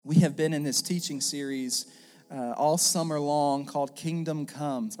We have been in this teaching series all summer long called Kingdom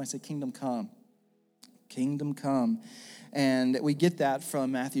Come. Somebody say Kingdom Come. Kingdom Come. And we get that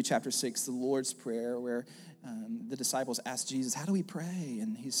from Matthew chapter 6, the Lord's Prayer, where the disciples ask Jesus, how do we pray?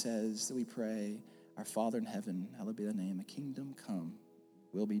 And he says that we pray, our Father in heaven, hallowed be thy name, a kingdom come,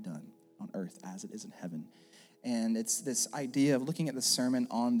 will be done on earth as it is in heaven. And it's this idea of looking at the Sermon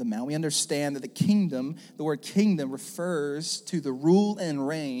on the Mount. We understand that the word kingdom refers to the rule and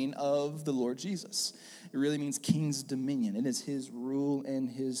reign of the Lord Jesus. It really means king's dominion. It is his rule and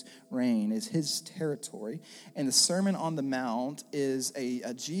his reign, is his territory. And the Sermon on the Mount is a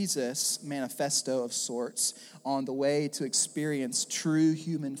Jesus manifesto of sorts on the way to experience true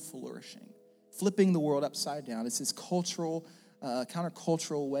human flourishing, flipping the world upside down. It's his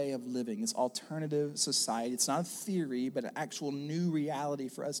countercultural way of living, this alternative society. It's not a theory, but an actual new reality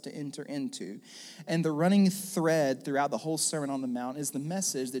for us to enter into. And the running thread throughout the whole Sermon on the Mount is the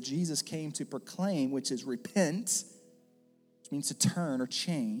message that Jesus came to proclaim, which is repent, which means to turn or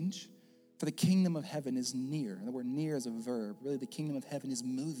change, for the kingdom of heaven is near. The word near is a verb. Really, the kingdom of heaven is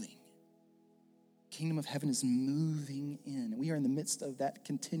moving. Kingdom of heaven is moving in. We are in the midst of that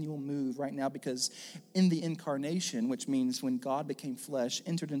continual move right now because in the incarnation, which means when God became flesh,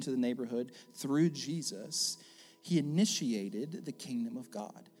 entered into the neighborhood through Jesus, he initiated the kingdom of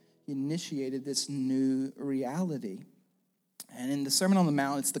God. He initiated this new reality. And in the Sermon on the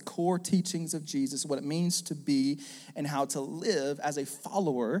Mount, it's the core teachings of Jesus, what it means to be and how to live as a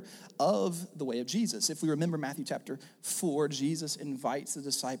follower of the way of Jesus. If we remember Matthew chapter 4, Jesus invites the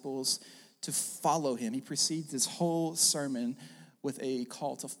disciples to follow him. He precedes this whole sermon with a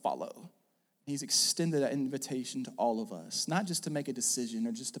call to follow. He's extended that invitation to all of us, not just to make a decision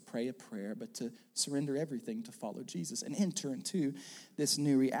or just to pray a prayer, but to surrender everything to follow Jesus and enter into this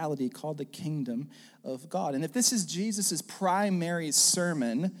new reality called the kingdom of God. And if this is Jesus' primary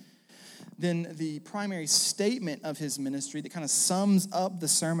sermon, then the primary statement of his ministry that kind of sums up the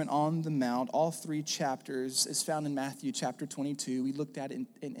Sermon on the Mount, all three chapters, is found in Matthew chapter 22. We looked at it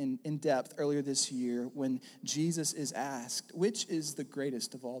in depth earlier this year when Jesus is asked, which is the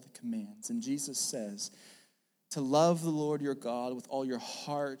greatest of all the commands? And Jesus says, to love the Lord your God with all your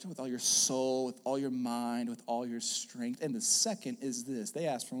heart, with all your soul, with all your mind, with all your strength. And the second is this. They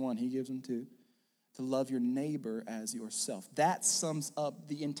ask for one, he gives them two. To love your neighbor as yourself. That sums up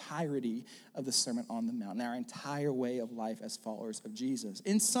the entirety of the Sermon on the Mount and our entire way of life as followers of Jesus.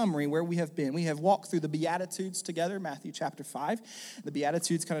 In summary, where we have been, we have walked through the Beatitudes together, Matthew chapter 5. The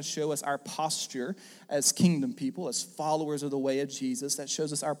Beatitudes kind of show us our posture as kingdom people, as followers of the way of Jesus. That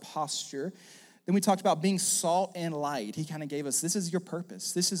shows us our posture. Then we talked about being salt and light. He kind of gave us, this is your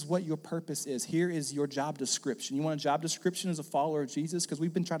purpose. This is what your purpose is. Here is your job description. You want a job description as a follower of Jesus? Because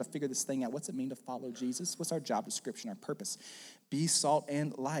we've been trying to figure this thing out. What's it mean to follow Jesus? What's our job description, our purpose? Be salt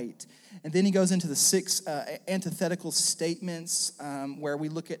and light. And then he goes into the 6 antithetical statements where we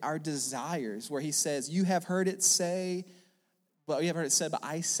look at our desires, where he says, you have heard it said, but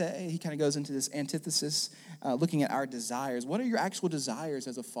I say. He kind of goes into this antithesis, looking at our desires. What are your actual desires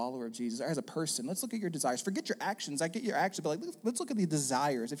as a follower of Jesus, or as a person? Let's look at your desires. Forget your actions. I get your actions, but let's look at the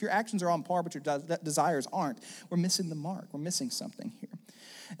desires. If your actions are on par, but your desires aren't, we're missing the mark. We're missing something here.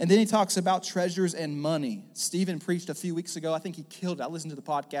 And then he talks about treasures and money. Stephen preached a few weeks ago. I think he killed it. I listened to the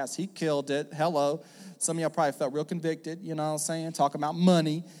podcast. He killed it. Hello. Some of y'all probably felt real convicted, you know what I'm saying? Talking about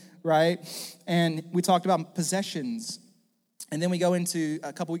money, right? And we talked about possessions. And then we go into,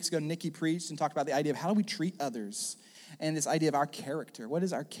 a couple weeks ago, Nikki preached and talked about the idea of how do we treat others and this idea of our character. What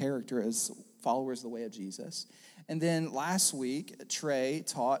is our character as followers of the way of Jesus? And then last week, Trey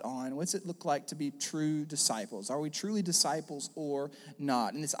taught on what's it look like to be true disciples? Are we truly disciples or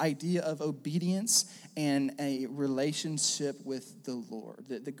not? And this idea of obedience and a relationship with the Lord.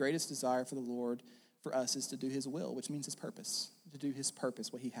 The greatest desire for the Lord for us is to do his will, which means his purpose. To do his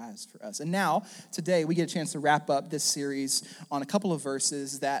purpose, what he has for us. And now, today, we get a chance to wrap up this series on a couple of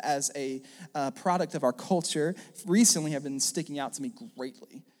verses that, as a product of our culture, recently have been sticking out to me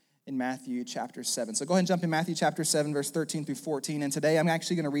greatly in Matthew chapter 7. So go ahead and jump in Matthew chapter 7, verse 13 through 14. And today, I'm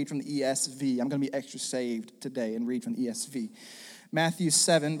actually going to read from the ESV. I'm going to be extra saved today and read from the ESV. Matthew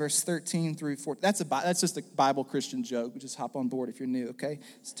 7, verse 13 through 14. That's just a Bible Christian joke. Just hop on board if you're new, okay?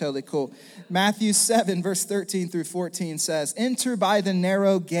 It's totally cool. Matthew 7, verse 13 through 14 says, enter by the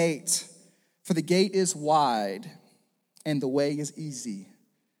narrow gate, for the gate is wide, and the way is easy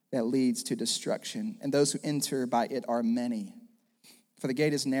that leads to destruction. And those who enter by it are many. For the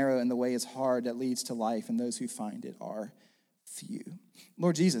gate is narrow, and the way is hard that leads to life, and those who find it are few.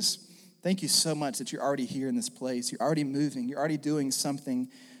 Lord Jesus, thank you so much that you're already here in this place. You're already moving. You're already doing something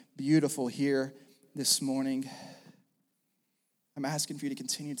beautiful here this morning. I'm asking for you to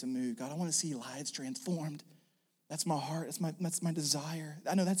continue to move. God, I want to see lives transformed. That's my heart. That's my desire.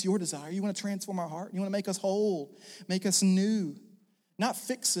 I know that's your desire. You want to transform our heart. You want to make us whole, make us new. Not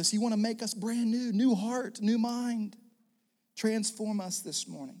fix us. You want to make us brand new heart, new mind. Transform us this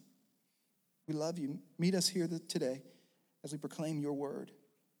morning. We love you. Meet us here today as we proclaim your word.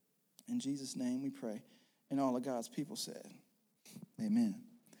 In Jesus' name we pray. And all of God's people said, amen.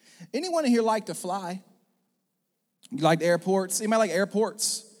 Anyone in here like to fly? You like airports? Anybody like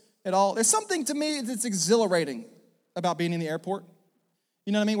airports at all? There's something to me that's exhilarating about being in the airport.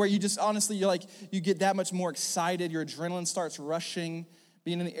 You know what I mean? Where you just honestly, you get that much more excited. Your adrenaline starts rushing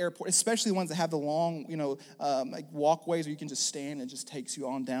being in the airport, especially the ones that have the long, like walkways where you can just stand and it just takes you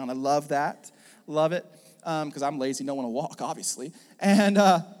on down. I love that. Love it. Because I'm lazy, don't want to walk, obviously. And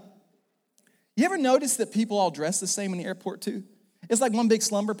you ever notice that people all dress the same in the airport too? It's like one big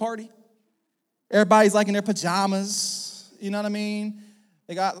slumber party. Everybody's like in their pajamas, you know what I mean?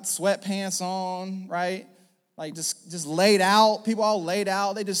 They got sweatpants on, right? Like just laid out. People all laid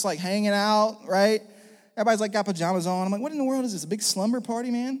out. They just like hanging out, right? Everybody's like got pajamas on. I'm like, what in the world is this? A big slumber party,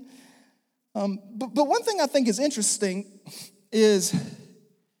 man? But one thing I think is interesting is,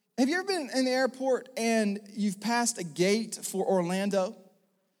 have you ever been in the airport and you've passed a gate for Orlando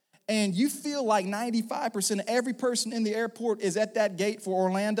and you feel like 95% of every person in the airport is at that gate for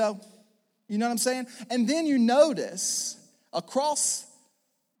Orlando? You know what I'm saying? And then you notice across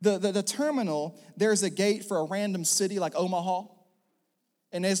the terminal, there's a gate for a random city like Omaha,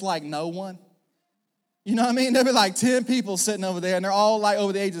 and there's like no one. You know what I mean? There'll be like 10 people sitting over there, and they're all like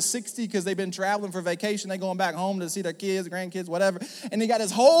over the age of 60 because they've been traveling for vacation. They're going back home to see their kids, grandkids, whatever. And they got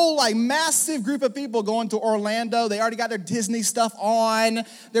this whole like massive group of people going to Orlando. They already got their Disney stuff on,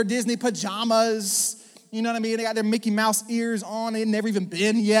 their Disney pajamas. You know what I mean? They got their Mickey Mouse ears on. They've never even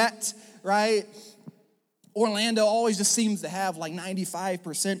been yet, right? Orlando always just seems to have like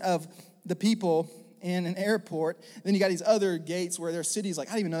 95% of the people in an airport. Then you got these other gates where there are cities like,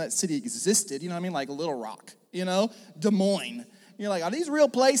 I didn't even know that city existed. You know what I mean? Like Little Rock, Des Moines. You're like, are these real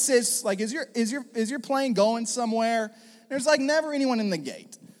places? Like, is your plane going somewhere? There's like never anyone in the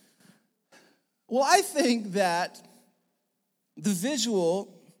gate. Well, I think that the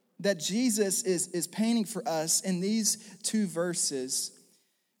visual that Jesus is painting for us in these two verses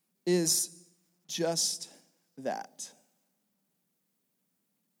is just that.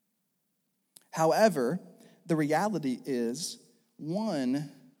 However, the reality is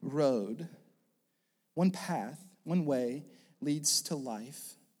one road, one path, one way leads to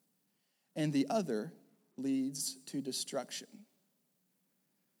life, and the other leads to destruction.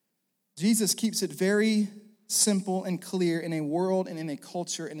 Jesus keeps it very simple and clear in a world and in a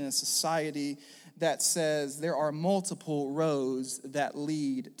culture and in a society that says there are multiple roads that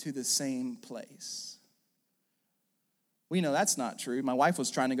lead to the same place. We know that's not true. My wife was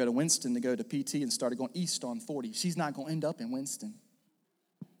trying to go to Winston to go to PT and started going east on 40. She's not going to end up in Winston.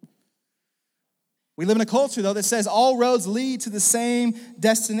 We live in a culture, though, that says all roads lead to the same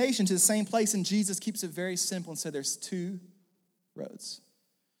destination, to the same place, and Jesus keeps it very simple and said there's two roads,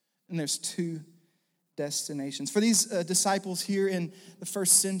 and there's two destinations. For these disciples here in the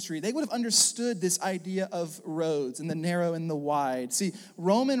first century, they would have understood this idea of roads and the narrow and the wide. See,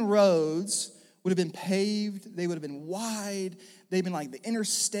 Roman roads would have been paved, they would have been wide, they've been like the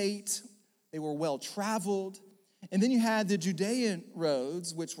interstate, they were well traveled. And then you had the Judean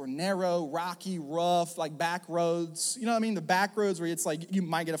roads, which were narrow, rocky, rough, like back roads. You know what I mean? The back roads where it's like you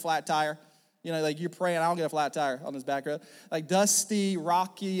might get a flat tire. Like you're praying, I don't get a flat tire on this back road. Like dusty,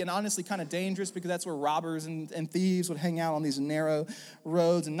 rocky, and honestly kind of dangerous because that's where robbers and thieves would hang out on these narrow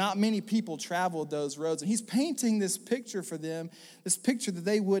roads. And not many people traveled those roads. And he's painting this picture for them, this picture that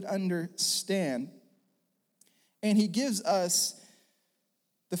they would understand. And he gives us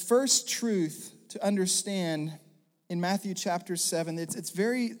the first truth to understand in Matthew chapter 7. It's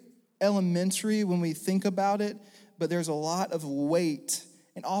very elementary when we think about it, but there's a lot of weight.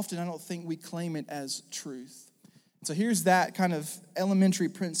 And often I don't think we claim it as truth. So here's that kind of elementary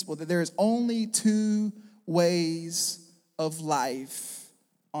principle that there is only two ways of life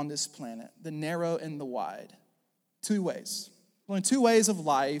on this planet, the narrow and the wide. Two ways. Only two ways of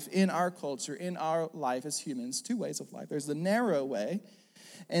life in our culture, in our life as humans, two ways of life. There's the narrow way,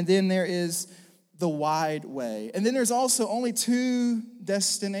 and then there is the wide way. And then there's also only two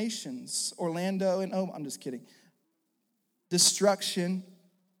destinations, Orlando and, I'm just kidding. Destruction.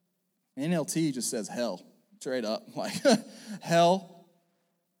 NLT just says hell, straight up, like hell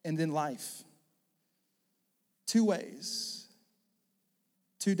and then life. Two ways,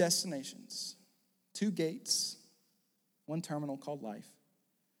 two destinations, two gates, one terminal called life.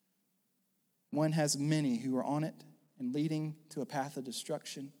 One has many who are on it, and leading to a path of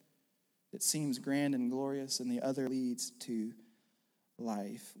destruction that seems grand and glorious, and the other leads to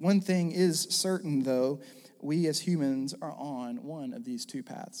life. One thing is certain, though, we as humans are on one of these two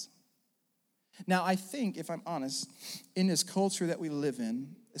paths. Now, I think, if I'm honest, in this culture that we live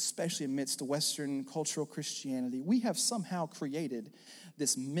in, especially amidst Western cultural Christianity, we have somehow created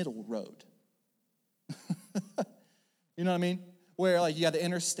this middle road. You know what I mean? Where, like, you got the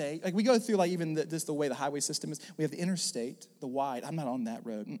interstate. Like, we go through, like, even just the way the highway system is. We have the interstate, the wide. I'm not on that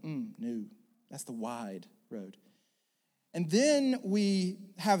road. No. That's the wide road. And then we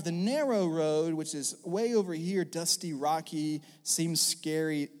have the narrow road, which is way over here, dusty, rocky, seems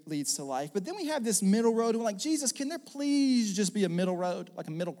scary, leads to life. But then we have this middle road, and we're like, Jesus, can there please just be a middle road, like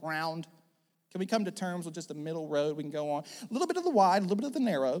a middle ground? Can we come to terms with just a middle road we can go on? A little bit of the wide, a little bit of the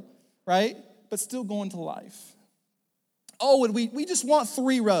narrow, right? But still going to life. Oh, and we just want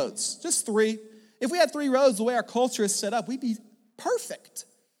 3 roads, just 3. If we had 3 roads, the way our culture is set up, we'd be perfect,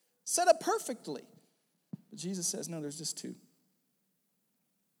 set up perfectly. But Jesus says, no, there's just 2.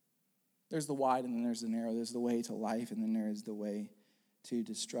 There's the wide and then there's the narrow. There's the way to life and then there is the way to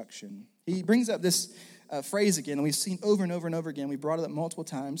destruction. He brings up this phrase again, and we've seen over and over and over again. We brought it up multiple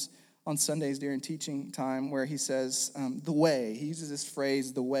times on Sundays during teaching time, where he says the way. He uses this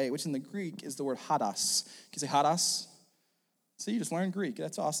phrase, the way, which in the Greek is the word hadas. Can you say hadas? So you just learned Greek.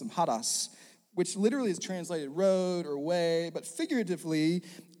 That's awesome. Hadas, which literally is translated road or way, but figuratively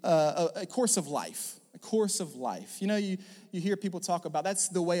a course of life. A course of life. You know, you hear people talk about that's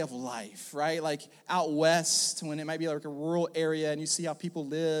the way of life, right? Like out west, when it might be like a rural area and you see how people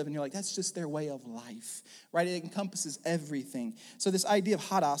live and you're like, that's just their way of life, right? It encompasses everything. So this idea of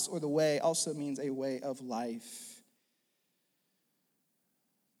hadas, or the way, also means a way of life.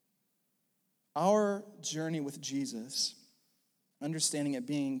 Our journey with Jesus, understanding it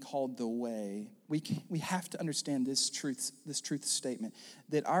being called the way, we have to understand this truth statement,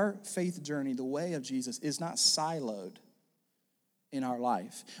 that our faith journey, the way of Jesus, is not siloed in our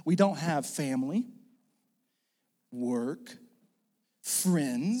life. We don't have family, work,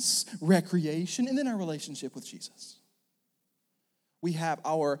 friends, recreation, and then our relationship with Jesus. We have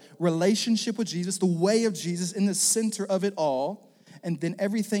our relationship with Jesus, the way of Jesus, in the center of it all. And then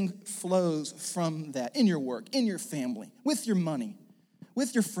everything flows from that, in your work, in your family, with your money,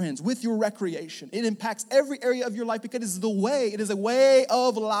 with your friends, with your recreation. It impacts every area of your life because it's the way. It is a way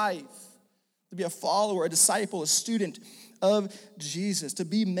of life. To be a follower, a disciple, a student of Jesus, to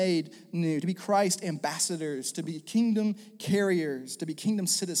be made new, to be Christ ambassadors, to be kingdom carriers, to be kingdom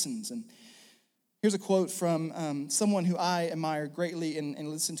citizens. And here's a quote from someone who I admire greatly and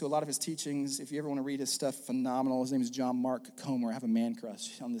listen to a lot of his teachings. If you ever want to read his stuff, phenomenal. His name is John Mark Comer. I have a man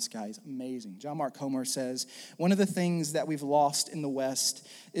crush on this guy. He's amazing. John Mark Comer says, one of the things that we've lost in the West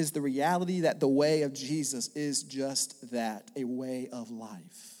is the reality that the way of Jesus is just that, a way of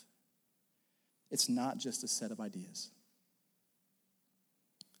life. It's not just a set of ideas.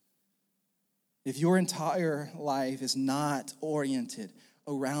 If your entire life is not oriented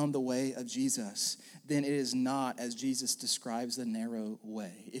around the way of Jesus, then it is not, as Jesus describes, the narrow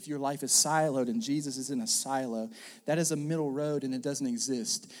way. If your life is siloed and Jesus is in a silo, that is a middle road and it doesn't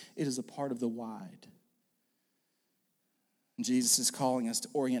exist. It is a part of the wide. And Jesus is calling us to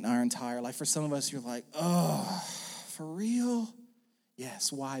orient our entire life. For some of us, you're like, oh, for real?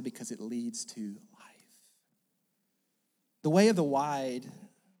 Yes, why? Because it leads to life. The way of the wide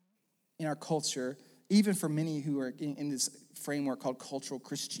in our culture, even for many who are in this framework called cultural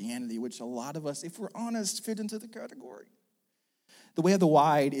Christianity, which a lot of us, if we're honest, fit into the category. The way of the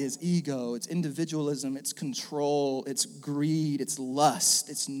wide is ego, it's individualism, it's control, it's greed, it's lust,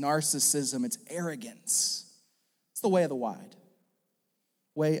 it's narcissism, it's arrogance. It's the way of the wide.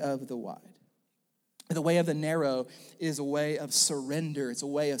 Way of the wide. The way of the narrow is a way of surrender. It's a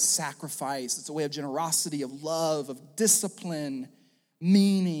way of sacrifice. It's a way of generosity, of love, of discipline,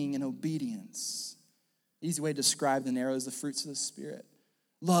 meaning, and obedience. Easy way to describe the narrow is the fruits of the Spirit.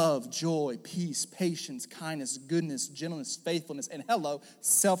 Love, joy, peace, patience, kindness, goodness, gentleness, faithfulness, and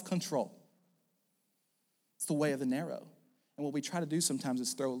self-control. It's the way of the narrow. And what we try to do sometimes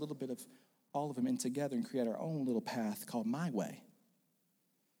is throw a little bit of all of them in together and create our own little path called my way.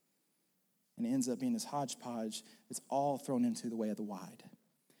 And it ends up being this hodgepodge that's all thrown into the way of the wide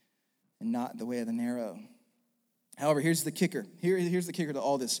and not the way of the narrow. However, here's the kicker. Here's the kicker to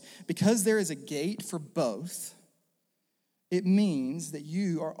all this. Because there is a gate for both, it means that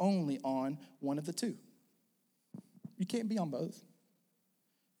you are only on one of the two. You can't be on both.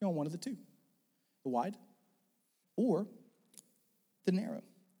 You're on one of the two. The wide or the narrow.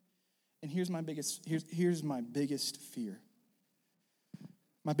 And here's my biggest fear.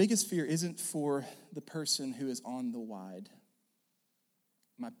 My biggest fear isn't for the person who is on the wide.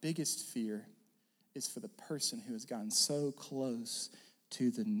 My biggest fear is for the person who has gotten so close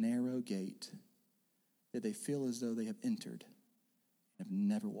to the narrow gate that they feel as though they have entered and have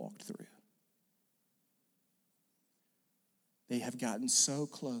never walked through. They have gotten so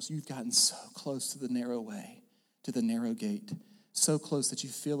close. You've gotten so close to the narrow way, to the narrow gate, so close that you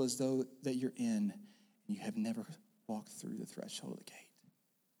feel as though that you're in, and you have never walked through the threshold of the gate.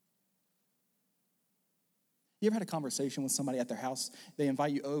 You ever had a conversation with somebody at their house? They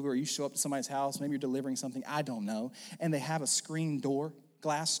invite you over, or you show up to somebody's house, maybe you're delivering something, I don't know, and they have a screen door,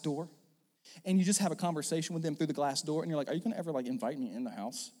 glass door, and you just have a conversation with them through the glass door, and you're like, are you going to ever invite me in the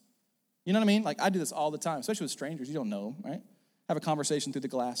house? You know what I mean? I do this all the time, especially with strangers. You don't know, right? Have a conversation through the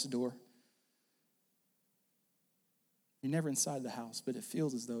glass door. You're never inside the house, but it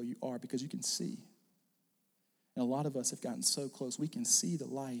feels as though you are because you can see. And a lot of us have gotten so close, we can see the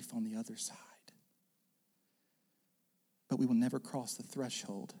life on the other side. But we will never cross the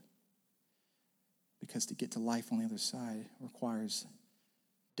threshold because to get to life on the other side requires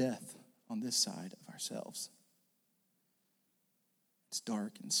death on this side of ourselves. It's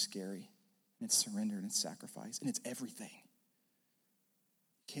dark and scary, and it's surrender and it's sacrifice, and it's everything.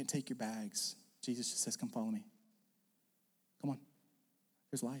 You can't take your bags. Jesus just says, come follow me. Come on.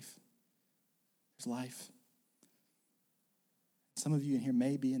 There's life. There's life. Some of you in here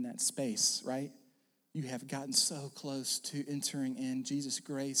may be in that space, right? You have gotten so close to entering in. Jesus'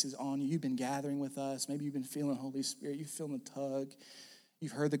 grace is on you. You've been gathering with us. Maybe you've been feeling Holy Spirit. You've feeling the tug.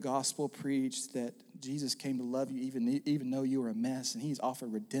 You've heard the gospel preached that Jesus came to love you even though you were a mess, and he's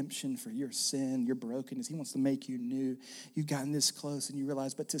offered redemption for your sin, your brokenness. He wants to make you new. You've gotten this close, and you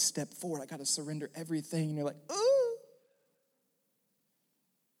realize, but to step forward, I got to surrender everything. And you're like, ooh.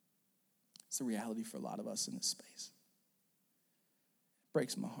 It's the reality for a lot of us in this space. It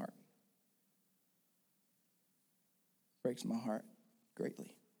breaks my heart. Breaks my heart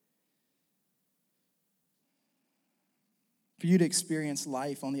greatly. For you to experience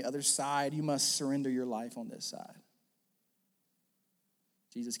life on the other side, you must surrender your life on this side.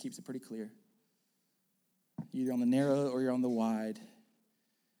 Jesus keeps it pretty clear. You're either on the narrow or you're on the wide.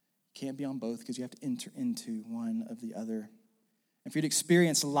 You can't be on both because you have to enter into one of the other. And for you to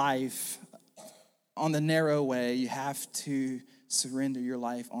experience life on the narrow way, you have to surrender your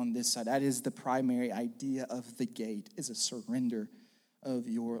life on this side. That is the primary idea of the gate, is a surrender of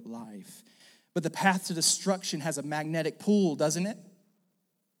your life. But the path to destruction has a magnetic pull, doesn't it?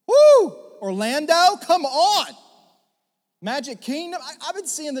 Woo! Orlando, come on! Magic Kingdom. I've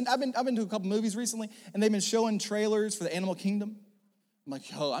been to a couple movies recently, and they've been showing trailers for the Animal Kingdom. I'm like,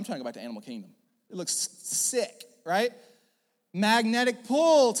 I'm trying to go back to Animal Kingdom. It looks sick, right? Magnetic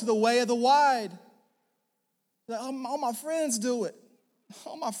pull to the way of the wide. All my friends do it.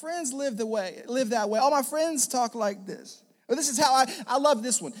 All my friends live that way. All my friends talk like this. Or this is how I love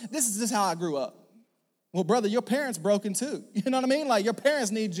this one. This is just how I grew up. Well, brother, your parents broken too. You know what I mean? Your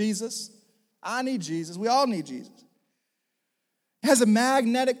parents need Jesus. I need Jesus. We all need Jesus. It has a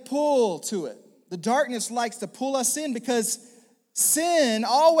magnetic pull to it. The darkness likes to pull us in because sin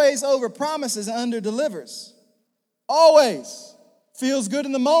always overpromises and underdelivers. Always. Feels good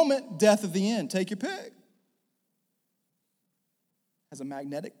in the moment, death at the end. Take your pick. Has a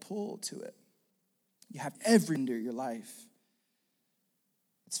magnetic pull to it. You have everything in your life.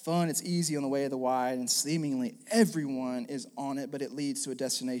 It's fun, it's easy on the way of the wide, and seemingly everyone is on it, but it leads to a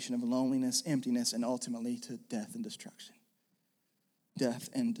destination of loneliness, emptiness, and ultimately to death and destruction. Death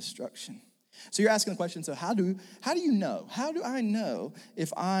and destruction. So you're asking the question, so how do you know? How do I know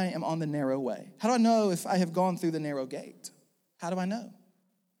if I am on the narrow way? How do I know if I have gone through the narrow gate? How do I know?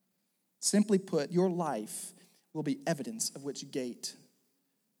 Simply put, your life will be evidence of which gate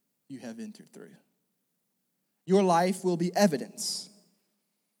you have entered through. Your life will be evidence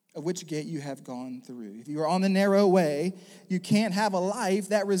of which gate you have gone through. If you are on the narrow way, you can't have a life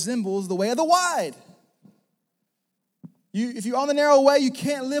that resembles the way of the wide. If you're on the narrow way, you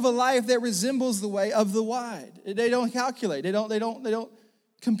can't live a life that resembles the way of the wide. They don't calculate. They don't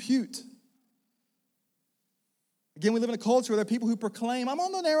compute. Again, we live in a culture where there are people who proclaim, I'm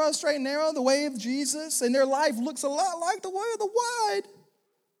on the narrow, straight and narrow, the way of Jesus, and their life looks a lot like the way of the wide.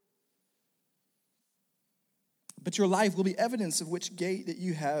 But your life will be evidence of which gate that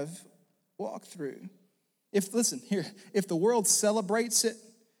you have walked through. If the world celebrates it,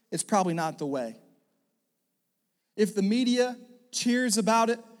 it's probably not the way. If the media cheers about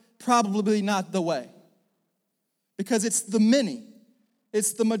it, probably not the way. Because it's the many,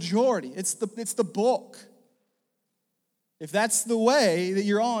 it's the majority, it's the bulk. If that's the way that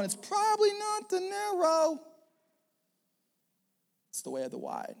you're on, it's probably not the narrow. It's the way of the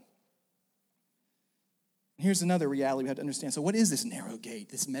wide. Here's another reality we have to understand. So what is this narrow gate,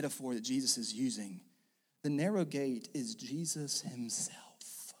 this metaphor that Jesus is using? The narrow gate is Jesus himself.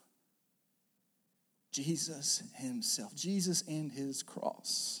 Jesus himself. Jesus and his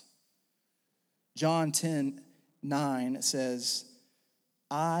cross. John 10:9 says,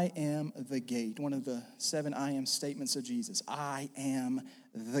 I am the gate. One of the 7 I am statements of Jesus. I am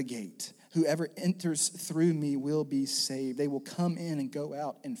the gate. Whoever enters through me will be saved. They will come in and go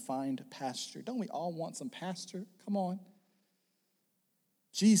out and find pasture. Don't we all want some pasture? Come on.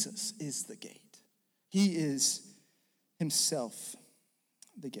 Jesus is the gate. He is himself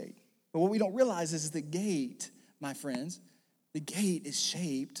the gate. But what we don't realize is the gate, my friends, the gate is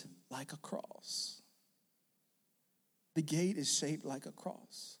shaped like a cross. The gate is shaped like a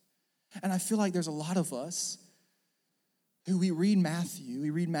cross. And I feel like there's a lot of us who we read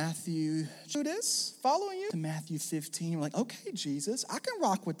Matthew, do this, following you, to Matthew 15. We're like, okay, Jesus, I can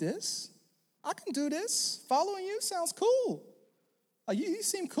rock with this. I can do this. Following you sounds cool. You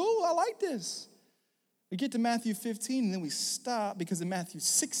seem cool. I like this. We get to Matthew 15, and then we stop because in Matthew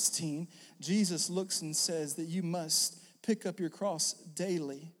 16, Jesus looks and says that you must pick up your cross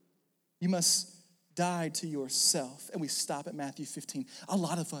daily. You must die to yourself. And we stop at Matthew 15. A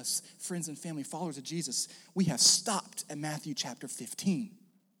lot of us, friends and family, followers of Jesus, we have stopped at Matthew chapter 15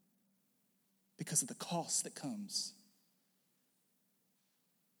 because of the cost that comes.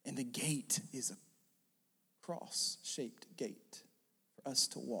 And the gate is a cross-shaped gate for us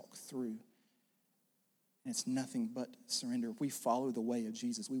to walk through. And it's nothing but surrender. If we follow the way of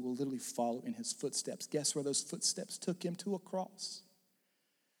Jesus, we will literally follow in his footsteps. Guess where those footsteps took him? To a cross.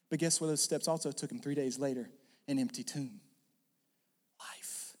 But guess where those steps also took him 3 days later? An empty tomb.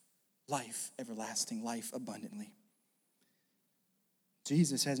 Life. Life everlasting. Life abundantly.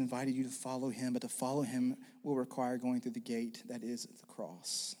 Jesus has invited you to follow him, but to follow him will require going through the gate that is the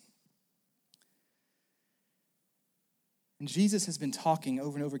cross. And Jesus has been talking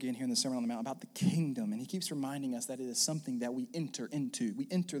over and over again here in the Sermon on the Mount about the kingdom, and he keeps reminding us that it is something that we enter into. We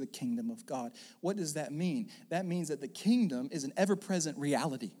enter the kingdom of God. What does that mean? That means that the kingdom is an ever-present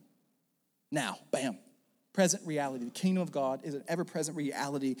reality. Now, bam, present reality. The kingdom of God is an ever-present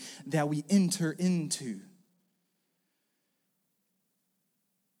reality that we enter into.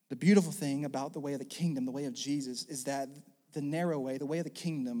 The beautiful thing about the way of the kingdom, the way of Jesus, is that the narrow way, the way of the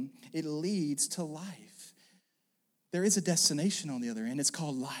kingdom, it leads to life. There is a destination on the other end. It's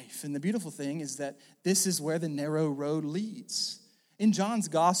called life. And the beautiful thing is that this is where the narrow road leads. In John's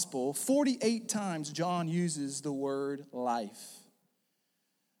gospel, 48 times John uses the word life.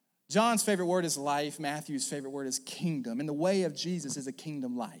 John's favorite word is life. Matthew's favorite word is kingdom. And the way of Jesus is a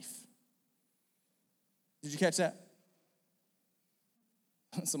kingdom life. Did you catch that?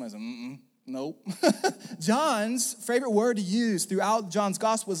 Somebody said, nope. John's favorite word to use throughout John's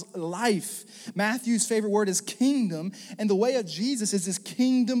gospel is life. Matthew's favorite word is kingdom. And the way of Jesus is this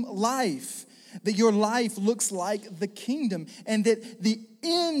kingdom life. That your life looks like the kingdom. And that the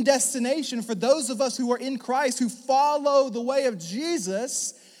end destination for those of us who are in Christ, who follow the way of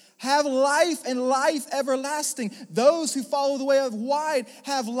Jesus, have life and life everlasting. Those who follow the way of wide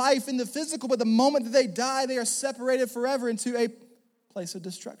have life in the physical, but the moment that they die, they are separated forever into a place of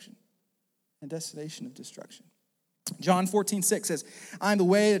destruction. A destination of destruction. John 14:6 says, I am the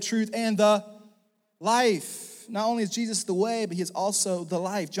way, the truth, and the life. Not only is Jesus the way, but he is also the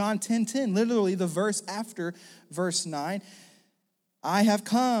life. John 10:10, literally the verse after verse 9. I have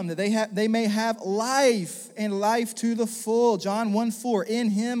come that they may have life and life to the full. John 1:4,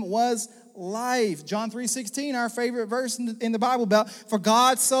 in him was life. John 3:16, our favorite verse in the Bible Belt. For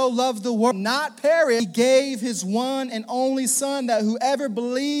God so loved the world, not perish. He gave his one and only Son, that whoever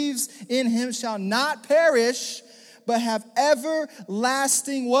believes in him shall not perish, but have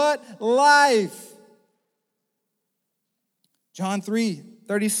everlasting what? Life. John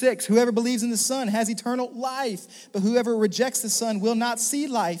 3:36, whoever believes in the Son has eternal life, but whoever rejects the Son will not see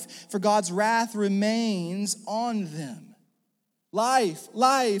life, for God's wrath remains on them. Life,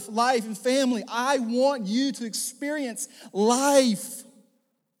 life, life, and family. I want you to experience life.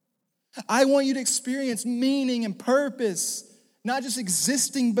 I want you to experience meaning and purpose. Not just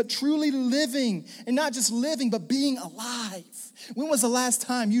existing, but truly living. And not just living, but being alive. When was the last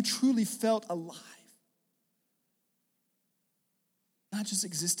time you truly felt alive? Not just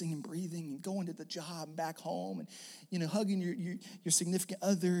existing and breathing and going to the job and back home and, hugging your significant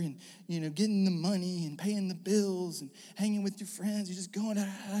other and, getting the money and paying the bills and hanging with your friends. You're just going,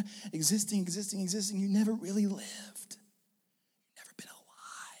 existing. You never really lived. You've never been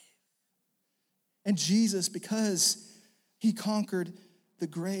alive. And Jesus, because he conquered the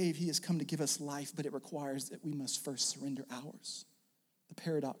grave, he has come to give us life, but it requires that we must first surrender ours. The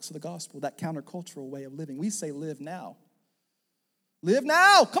paradox of the gospel, that countercultural way of living. We say live now. Live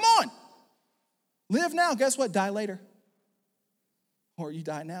now. Come on. Live now. Guess what? Die later. Or you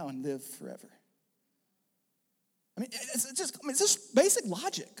die now and live forever. I mean, it's just basic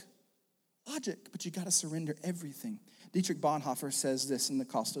logic. But you got to surrender everything. Dietrich Bonhoeffer says this in The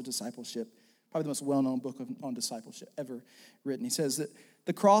Cost of Discipleship, probably the most well-known book on discipleship ever written. He says that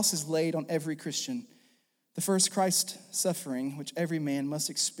the cross is laid on every Christian. The first Christ suffering, which every man must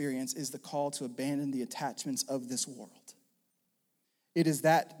experience, is the call to abandon the attachments of this world. It is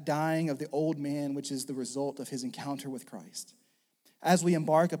that dying of the old man which is the result of his encounter with Christ. As we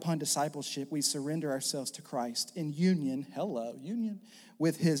embark upon discipleship, we surrender ourselves to Christ in union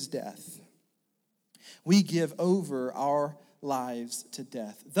with his death. We give over our lives to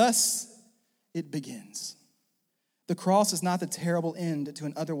death. Thus, it begins. The cross is not the terrible end to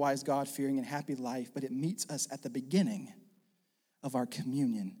an otherwise God-fearing and happy life, but it meets us at the beginning of our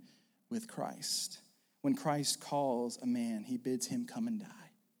communion with Christ. When Christ calls a man, he bids him come and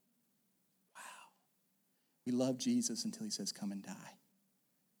die. Wow. We love Jesus until he says, come and die.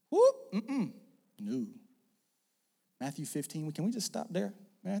 Whoop, no. Matthew 15, can we just stop there?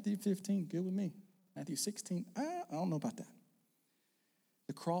 Matthew 15, good with me. Matthew 16, I don't know about that.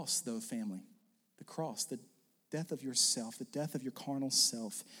 The cross, though, family, the cross, the death of yourself, the death of your carnal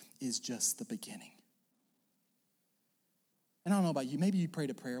self is just the beginning. And I don't know about you, maybe you prayed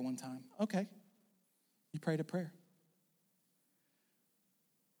a prayer one time. Okay, you prayed a prayer.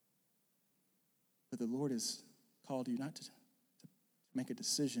 But the Lord has called you not to make a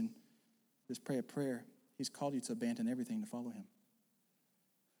decision, just pray a prayer. He's called you to abandon everything to follow him.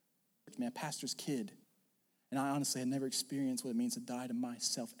 Man, pastor's kid. And I honestly had never experienced what it means to die to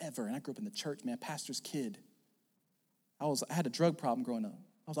myself ever. And I grew up in the church, man, pastor's kid. I had a drug problem growing up.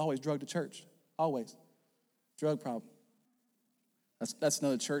 I was always drugged to church. Always. Drug problem. That's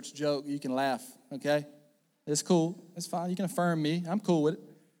another church joke. You can laugh, okay? It's cool. It's fine. You can affirm me. I'm cool with it.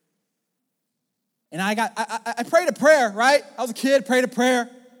 And I prayed a prayer, right? I was a kid, prayed a prayer.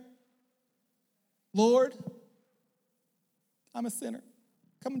 Lord, I'm a sinner.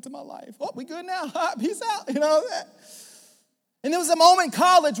 Come into my life. Oh, we good now? Peace out. You know that. And there was a moment in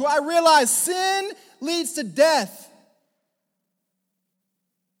college where I realized sin leads to death.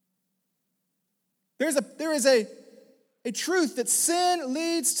 There is a truth that sin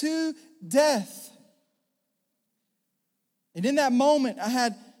leads to death. And in that moment, I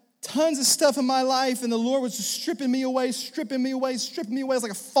had tons of stuff in my life, and the Lord was just stripping me away. It was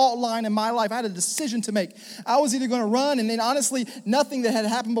like a fault line in my life. I had a decision to make. I was either going to run, and then honestly, nothing that had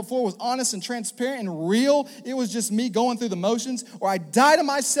happened before was honest and transparent and real. It was just me going through the motions, or I die to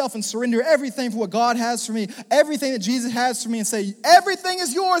myself and surrender everything for what God has for me, everything that Jesus has for me, and say, everything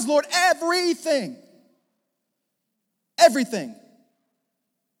is yours, Lord, everything. Everything.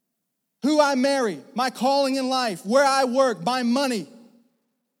 Who I marry, my calling in life, where I work, my money,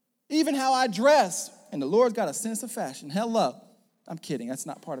 even how I dress. And the Lord's got a sense of fashion. Hello. I'm kidding. That's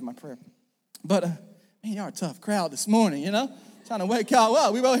not part of my prayer. But, man, y'all are a tough crowd this morning, you know? Trying to wake y'all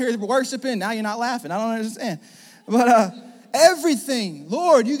up. We were out here worshiping. Now you're not laughing. I don't understand. But everything,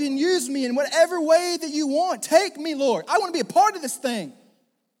 Lord, you can use me in whatever way that you want. Take me, Lord. I want to be a part of this thing.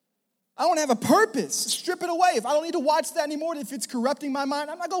 I want to have a purpose. Strip it away. If I don't need to watch that anymore, if it's corrupting my mind,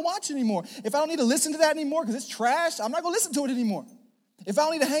 I'm not going to watch it anymore. If I don't need to listen to that anymore because it's trash, I'm not going to listen to it anymore. If I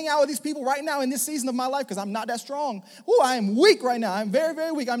don't need to hang out with these people right now in this season of my life because I'm not that strong, I am weak right now. I'm very,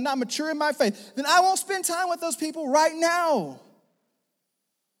 very weak. I'm not mature in my faith. Then I won't spend time with those people right now.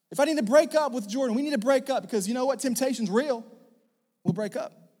 If I need to break up with Jordan, we need to break up because you know what? Temptation's real. We'll break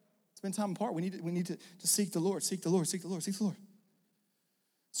up. Spend time apart. We need to seek the Lord, seek the Lord, seek the Lord, seek the Lord.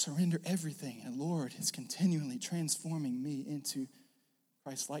 Surrender everything. And the Lord is continually transforming me into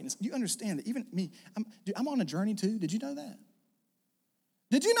Christ's likeness. You understand that even me, I'm on a journey too. Did you know that?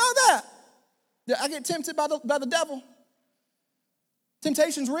 Did you know that? I get tempted by the devil.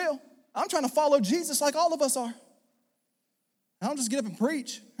 Temptation's real. I'm trying to follow Jesus like all of us are. I don't just get up and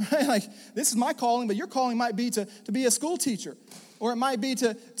preach. Right? Like, this is my calling, but your calling might be to be a school teacher. Or it might be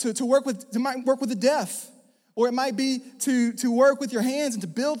to work with the deaf. Or it might be to work with your hands and to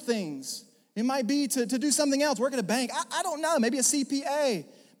build things. It might be to do something else, work at a bank. I don't know. Maybe a CPA.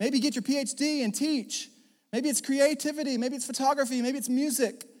 Maybe get your PhD and teach. Maybe it's creativity. Maybe it's photography. Maybe it's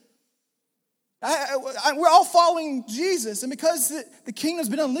music. We're all following Jesus. And because the kingdom's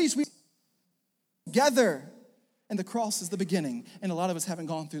been unleashed, we together. And the cross is the beginning. And a lot of us haven't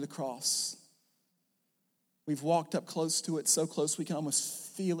gone through the cross. We've walked up close to it, so close we can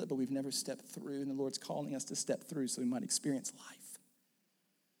almost feel it, but we've never stepped through. And the Lord's calling us to step through so we might experience life.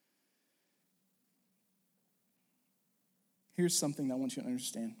 Here's something that I want you to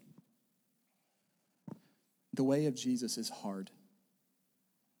understand. The way of Jesus is hard.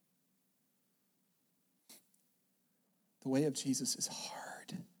 The way of Jesus is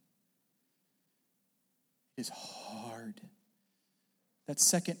hard. It is hard. That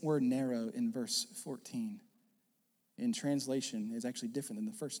second word, narrow, in verse 14, in translation, is actually different than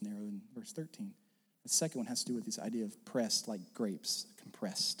the first narrow in verse 13. The second one has to do with this idea of pressed like grapes,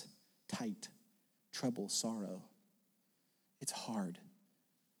 compressed, tight, trouble, sorrow. It's hard.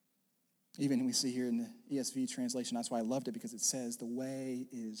 Even we see here in the ESV translation, that's why I loved it, because it says the way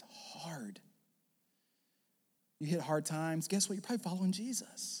is hard. You hit hard times, guess what? You're probably following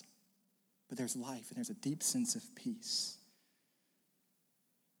Jesus. But there's life and there's a deep sense of peace.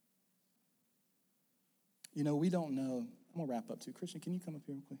 You know, we don't know. I'm going to wrap up too. Christian, can you come up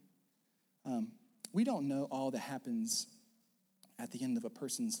here real quick? We don't know all that happens at the end of a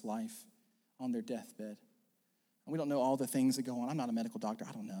person's life on their deathbed. We don't know all the things that go on. I'm not a medical doctor.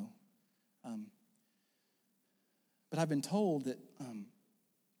 I don't know. But I've been told that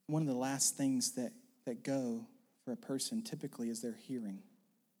one of the last things that go for a person typically is their hearing.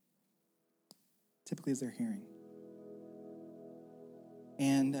 Typically is their hearing.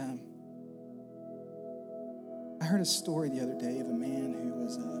 And I heard a story the other day of a man who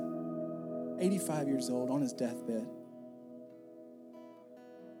was 85 years old on his deathbed.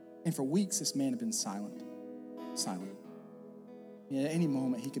 And for weeks, this man had been silent. Silent. At any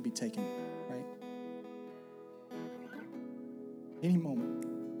moment, he could be taken, right? Any moment.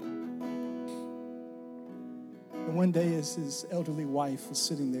 And one day, as his elderly wife was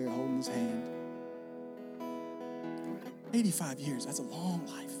sitting there holding his hand, 85 years, that's a long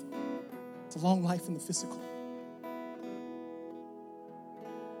life. It's a long life in the physical.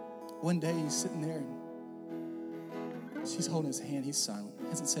 One day, he's sitting there, and she's holding his hand. He's silent.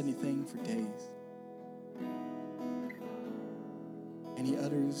 Hasn't said anything for days. And he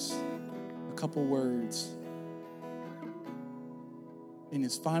utters a couple words in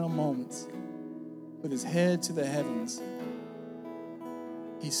his final moments, with his head to the heavens.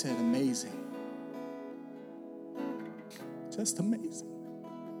 He said, amazing. Just amazing.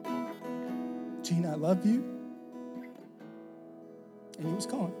 Gina, I love you. And he was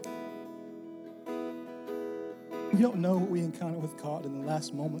gone. We don't know what we encounter with God in the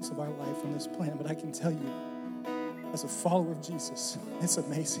last moments of our life on this planet, but I can tell you, as a follower of Jesus, it's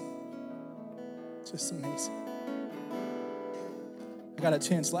amazing. Just amazing. I got a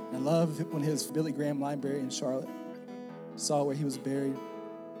chance. I love when his Billy Graham library in Charlotte saw where he was buried.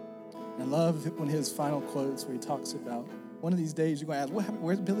 And I love when his final quotes where he talks about, one of these days you're going to ask, what happened?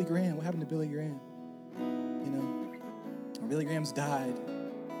 Where's Billy Graham? What happened to Billy Graham? You know, Billy Graham's died.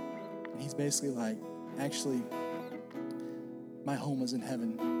 And he's basically like, actually, my home was in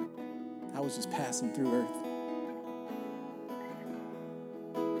heaven. I was just passing through earth.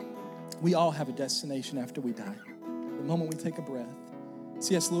 We all have a destination after we die. The moment we take a breath.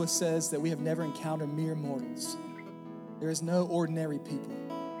 C.S. Lewis says that we have never encountered mere mortals. There is no ordinary people.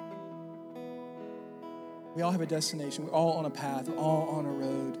 We all have a destination. We're all on a path. We're all on a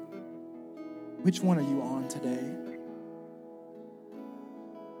road. Which one are you on today?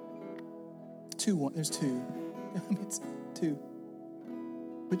 There's two. It's two.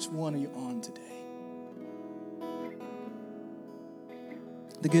 Which one are you on today?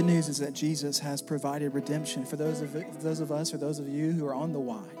 The good news is that Jesus has provided redemption for those of us or those of you who are on the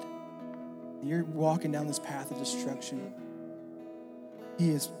wide. You're walking down this path of destruction.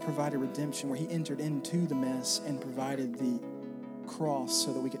 He has provided redemption where he entered into the mess and provided the cross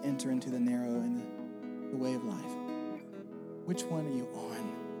so that we could enter into the narrow and the way of life. Which one are you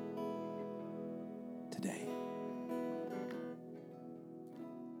on today?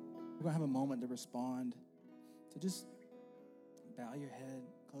 We're going to have a moment to respond. So just bow your head,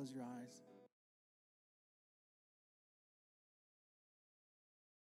 close your eyes.